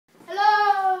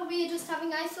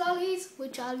ice lollies,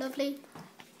 which are lovely.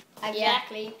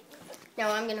 Exactly.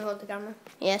 Now I'm going to hold the camera.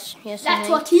 Yes. That's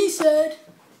what he said.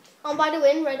 On by the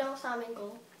win, Red Horse Sam in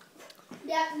goal.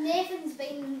 Yeah, Nathan's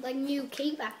been like new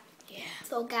keeper. Yeah.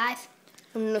 So guys,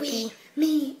 Unlucky.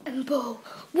 me and Bo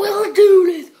will do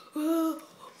this.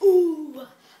 Ooh.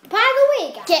 By the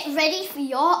way, guys, Get ready for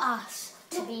your ass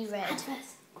to be red.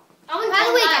 by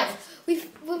the way, guys,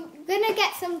 we're gonna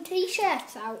get some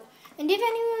t-shirts out, and if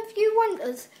any of you want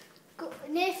us,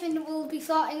 Nathan will be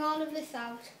sorting all of this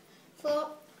out. So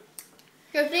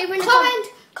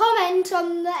comment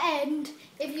on the end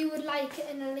if you would like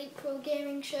an Elite Pro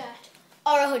Gaming shirt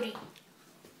or a hoodie.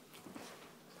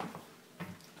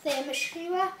 I'm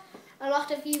sure a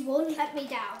lot of you won't let me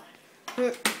down.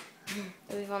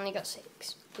 We've only got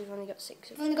 6. We've only got 6.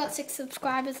 We've only got 6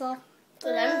 subscribers though.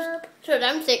 So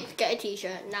them 6 get a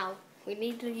t-shirt now. We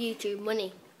need the YouTube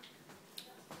money.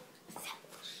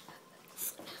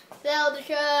 Sell the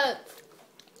shirts.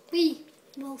 We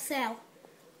will sell.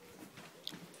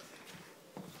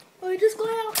 We're just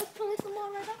going out to play some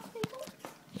more Red Ass people.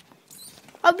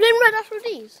 I've been Red Ass with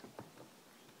these.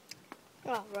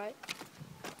 Oh, right.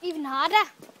 Even harder.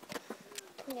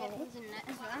 Yeah, isn't it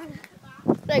as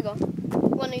well? There you go.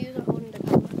 Want to use a holding the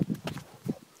camera.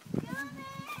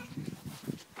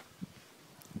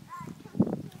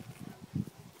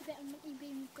 A bit of Mickey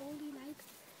being goldy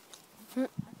like.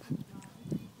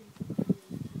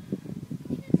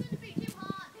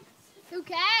 Who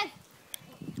cares?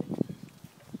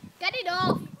 Get it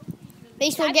off.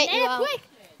 These will get you out. Quick.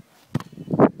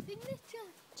 Signature.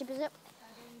 Chip us up.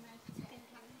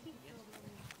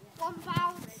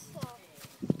 £1.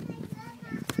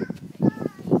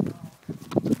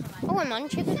 Oh, I'm on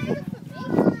chip.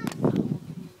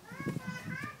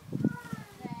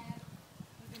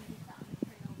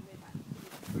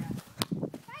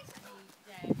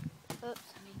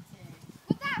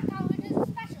 Would that count as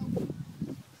a special?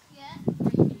 Yeah.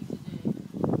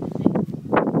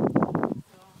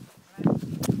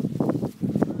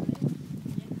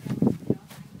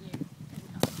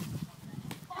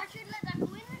 I should let that go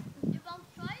in if I'm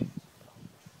twice.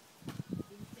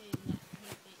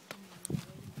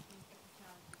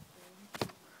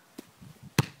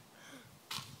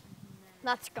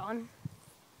 That's gone.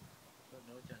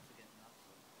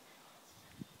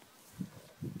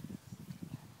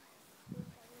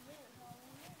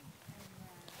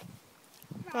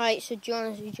 Right, so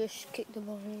Jonas has just kicked the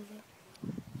ball over.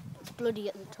 It's bloody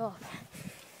at the top.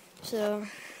 So,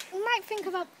 We might think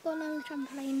about going on the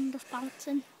trampoline and just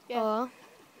bouncing. or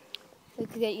we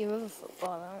could get your other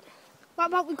football out. What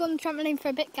about we go on the trampoline for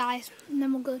a bit, guys, and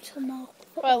then we'll go to more.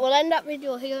 Right, we'll end that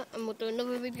video here and we'll do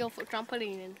another video for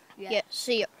trampolining. Yeah,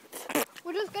 see ya.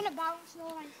 We're just gonna bounce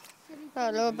all like silly. Oh,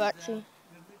 lower battery.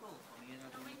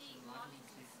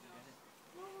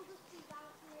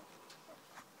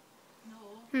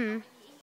 Hmm.